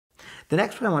The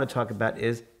next one I want to talk about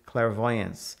is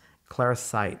clairvoyance,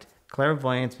 clairsight.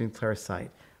 Clairvoyance means clairsight,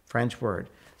 French word.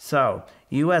 So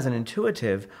you as an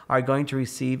intuitive are going to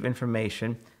receive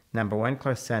information, number one,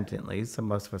 clairsentiently. So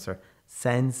most of us are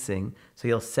sensing. So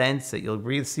you'll sense it.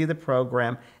 You'll see the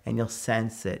program and you'll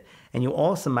sense it. And you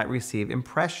also might receive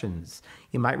impressions.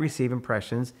 You might receive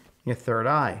impressions in your third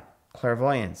eye,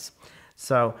 clairvoyance.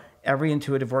 So every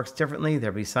intuitive works differently.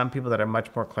 There'll be some people that are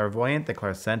much more clairvoyant than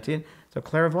clairsentient. So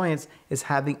clairvoyance is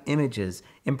having images,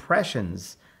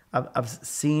 impressions of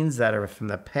scenes that are from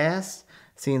the past,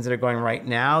 scenes that are going right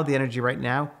now, the energy right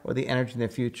now, or the energy in the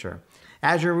future.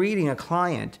 As you're reading a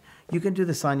client, you can do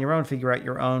this on your own, figure out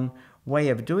your own way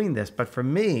of doing this. But for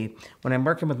me, when I'm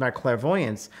working with my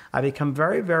clairvoyance, I become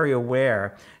very, very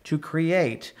aware to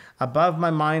create above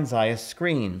my mind's eye a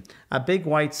screen, a big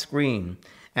white screen.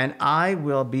 And I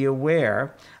will be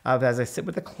aware of, as I sit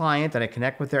with the client and I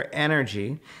connect with their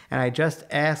energy, and I just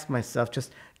ask myself,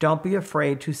 just don't be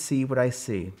afraid to see what I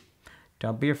see.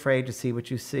 Don't be afraid to see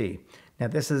what you see. Now,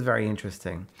 this is very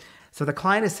interesting. So the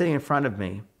client is sitting in front of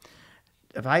me.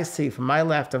 If I see from my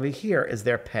left over here is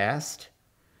their past,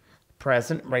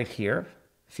 present right here,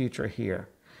 future here.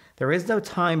 There is no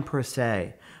time per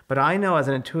se, but I know as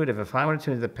an intuitive, if I want to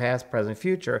tune into the past, present,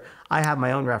 future, I have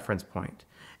my own reference point.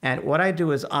 And what I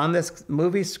do is on this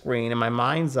movie screen in my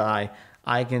mind's eye,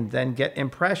 I can then get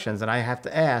impressions, and I have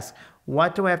to ask,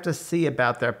 what do I have to see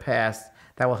about their past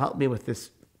that will help me with this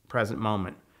present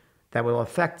moment, that will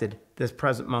affect this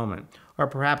present moment? Or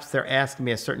perhaps they're asking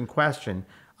me a certain question.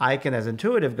 I can, as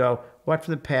intuitive, go, what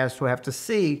from the past do I have to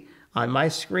see on my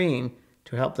screen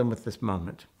to help them with this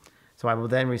moment? So I will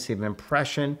then receive an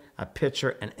impression, a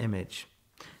picture, an image.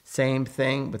 Same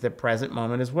thing with the present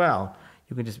moment as well.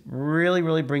 You can just really,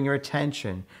 really bring your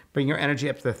attention, bring your energy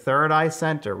up to the third eye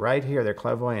center, right here, their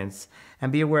clairvoyance,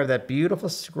 and be aware of that beautiful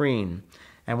screen.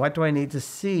 And what do I need to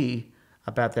see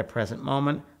about their present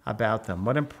moment, about them?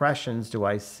 What impressions do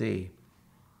I see?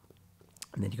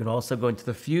 And then you can also go into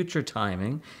the future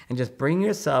timing and just bring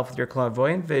yourself with your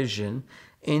clairvoyant vision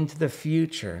into the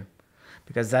future,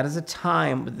 because that is a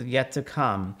time yet to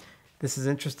come. This is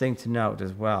interesting to note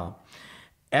as well.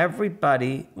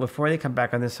 Everybody, before they come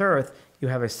back on this earth, you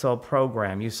have a soul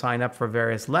program. You sign up for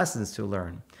various lessons to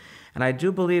learn. And I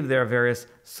do believe there are various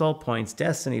soul points,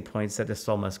 destiny points that the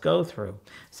soul must go through.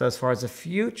 So as far as the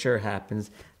future happens,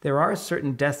 there are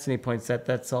certain destiny points that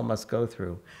that soul must go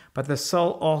through. But the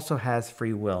soul also has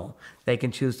free will. They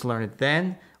can choose to learn it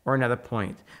then or another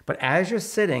point. But as you're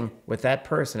sitting with that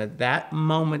person at that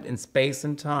moment in space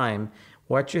and time,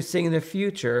 what you're seeing in the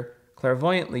future,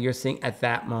 clairvoyantly, you're seeing at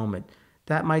that moment.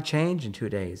 That might change in 2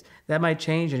 days. That might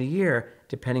change in a year,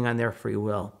 depending on their free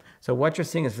will. So what you're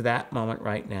seeing is for that moment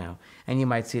right now. And you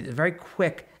might see it very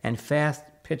quick and fast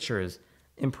pictures,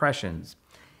 impressions.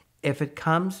 If it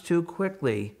comes too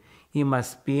quickly, you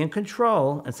must be in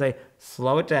control and say,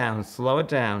 slow it down, slow it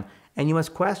down. And you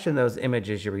must question those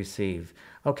images you receive.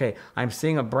 Okay, I'm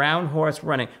seeing a brown horse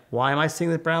running. Why am I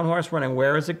seeing the brown horse running?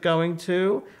 Where is it going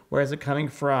to? Where is it coming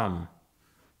from?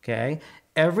 Okay?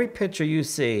 Every picture you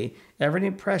see, every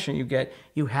impression you get,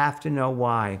 you have to know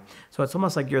why. So it's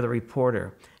almost like you're the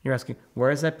reporter. You're asking,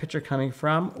 where is that picture coming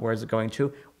from? Where is it going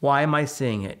to? Why am I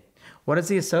seeing it? What is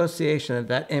the association that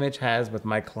that image has with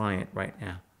my client right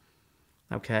now?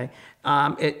 Okay?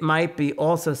 It might be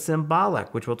also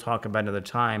symbolic, which we'll talk about another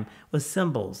time, with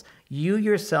symbols. You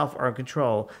yourself are in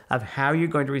control of how you're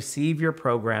going to receive your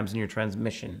programs and your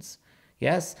transmissions.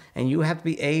 Yes? And you have to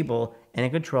be able and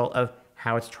in control of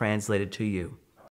how it's translated to you.